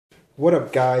What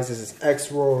up, guys? This is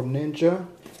X-Roll Ninja.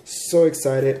 So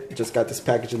excited. Just got this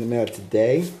package in the mail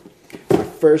today. My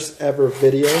first ever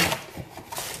video.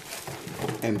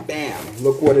 And bam,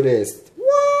 look what it is.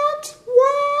 What?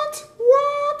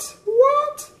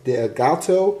 The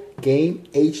Elgato Game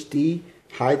HD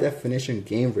High Definition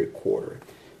Game Recorder.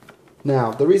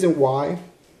 Now, the reason why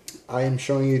I am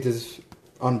showing you this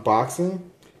unboxing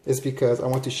is because I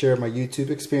want to share my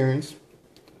YouTube experience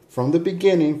from the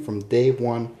beginning, from day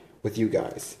one, with you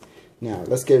guys. Now,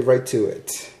 let's get right to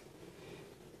it.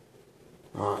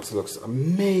 This looks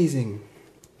amazing.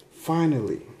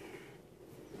 Finally.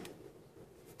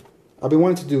 I've been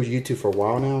wanting to do YouTube for a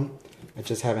while now. I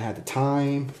just haven't had the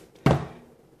time.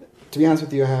 To be honest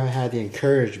with you, I haven't had the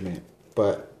encouragement.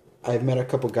 But I've met a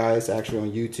couple guys actually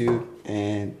on YouTube,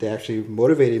 and they actually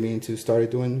motivated me into started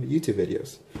doing YouTube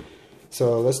videos.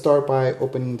 So let's start by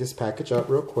opening this package up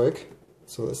real quick.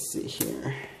 So let's see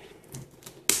here.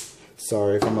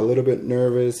 Sorry if I'm a little bit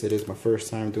nervous. It is my first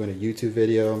time doing a YouTube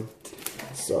video.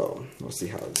 So we'll see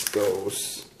how this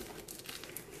goes.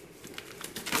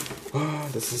 Oh,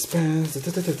 the suspense.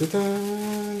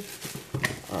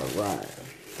 Alright.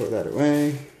 Throw that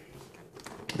away.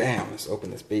 Bam. Let's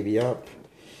open this baby up.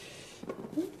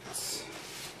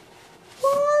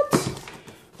 What?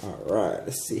 Alright.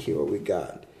 Let's see here what we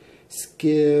got.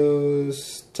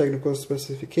 Skills, technical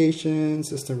specifications,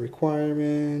 system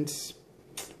requirements.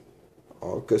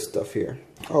 All good stuff here.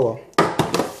 Oh well.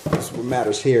 That's what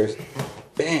matters here.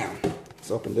 Bam.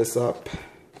 Let's open this up.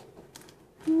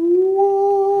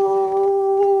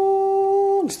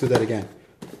 Let's do that again.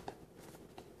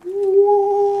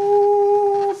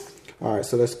 Alright,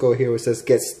 so let's go here where it says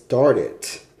get started.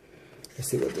 Let's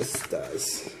see what this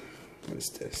does. What is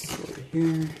this over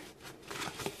here?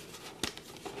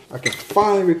 I can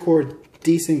finally record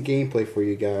decent gameplay for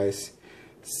you guys.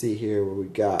 Let's see here what we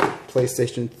got.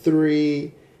 PlayStation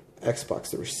 3,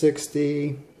 Xbox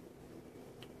 360.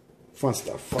 Fun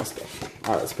stuff, fun stuff.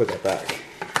 Alright, let's put that back.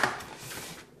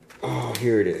 Oh,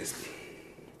 here it is.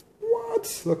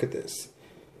 What? Look at this.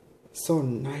 So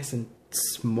nice and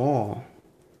small.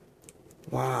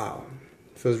 Wow.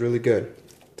 Feels really good.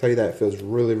 Tell you that, it feels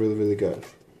really, really, really good.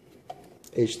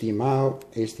 HDMI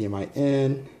out, HDMI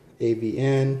in, AV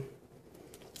in.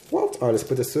 What? Alright, let's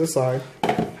put this to the side.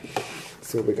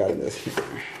 Let's see what we got in this here.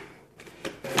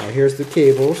 Alright, here's the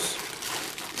cables.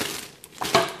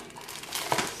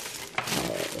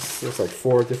 This looks like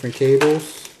 4 different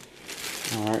cables.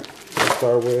 Alright, let's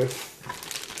start with,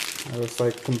 it looks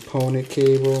like component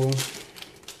cable.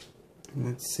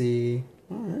 Let's see.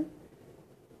 Alright.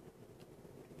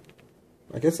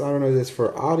 I guess, I don't know if it's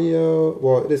for audio.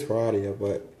 Well, it is for audio,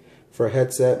 but for a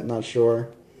headset, not sure.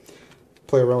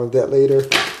 Play around with that later.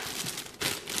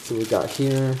 See what we got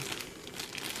here.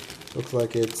 Looks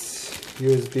like it's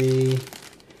USB,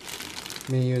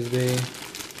 mini USB.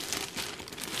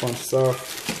 Fun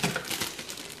stuff.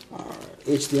 Alright,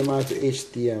 HDMI to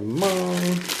HDMI.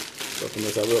 Let's open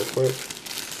this out real quick.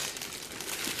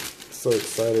 So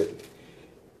excited.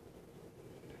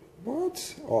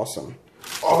 What? Awesome.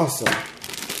 Awesome.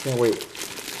 Can't wait.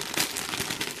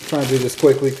 I'm trying to do this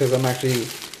quickly because I'm actually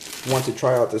want to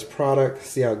try out this product,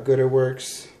 see how good it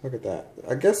works. Look at that.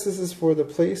 I guess this is for the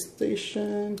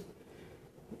PlayStation.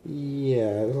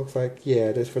 Yeah, it looks like, yeah,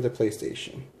 it is for the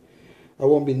PlayStation. I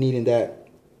won't be needing that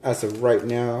as of right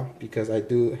now because I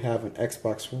do have an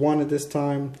Xbox One at this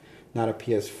time, not a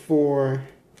PS4.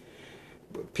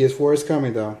 But PS4 is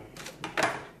coming though.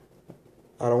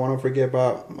 I don't want to forget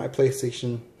about my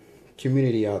PlayStation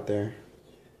community out there.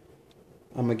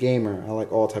 I'm a gamer. I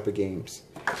like all type of games.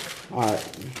 Alright,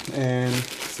 and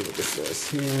let's see what this says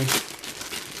here.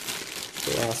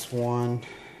 The last one.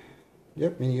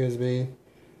 Yep, mini USB.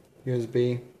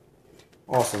 USB.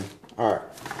 Awesome. Alright,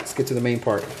 let's get to the main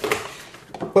part.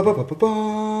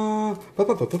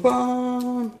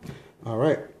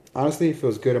 Alright, honestly, it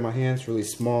feels good in my hands. Really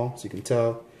small, so you can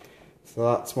tell. It's a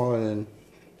lot smaller than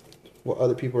what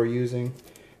other people are using.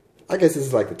 I guess this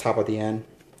is like the top of the end,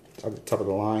 top of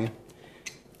the line.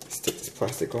 Let's take this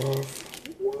plastic off.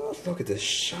 What? Look at this,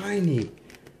 shiny.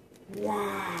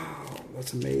 Wow,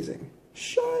 that's amazing.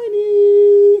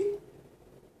 Shiny.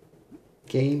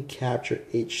 Game Capture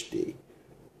HD.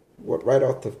 What? Right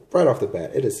off the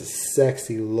bat, it is a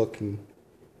sexy looking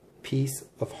piece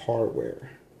of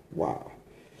hardware. Wow.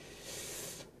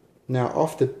 Now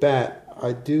off the bat,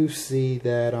 I do see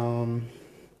that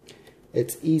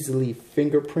it's easily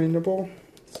fingerprintable,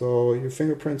 so your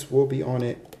fingerprints will be on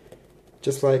it.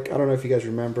 Just like, I don't know if you guys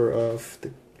remember of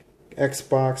the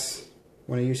Xbox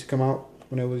when it used to come out,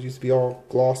 when it used to be all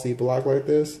glossy black like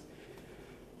this.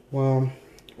 Well,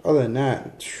 other than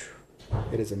that,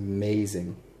 It is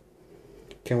amazing.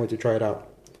 Can't wait to try it out.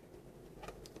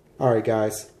 Alright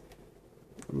guys,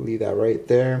 leave that right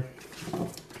there.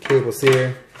 Cables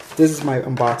here. This is my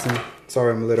unboxing.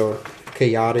 Sorry I'm a little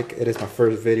chaotic. It is my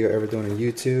first video ever doing on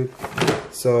YouTube.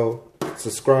 So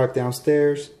subscribe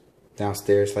downstairs.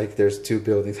 Downstairs, like there's 2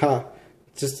 buildings. Ha!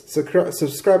 Just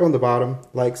subscribe on the bottom.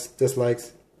 Likes,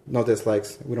 dislikes. No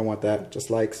dislikes. We don't want that. Just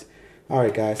likes.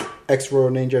 Alright guys. X-Royal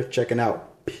Ninja checking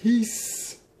out. Peace.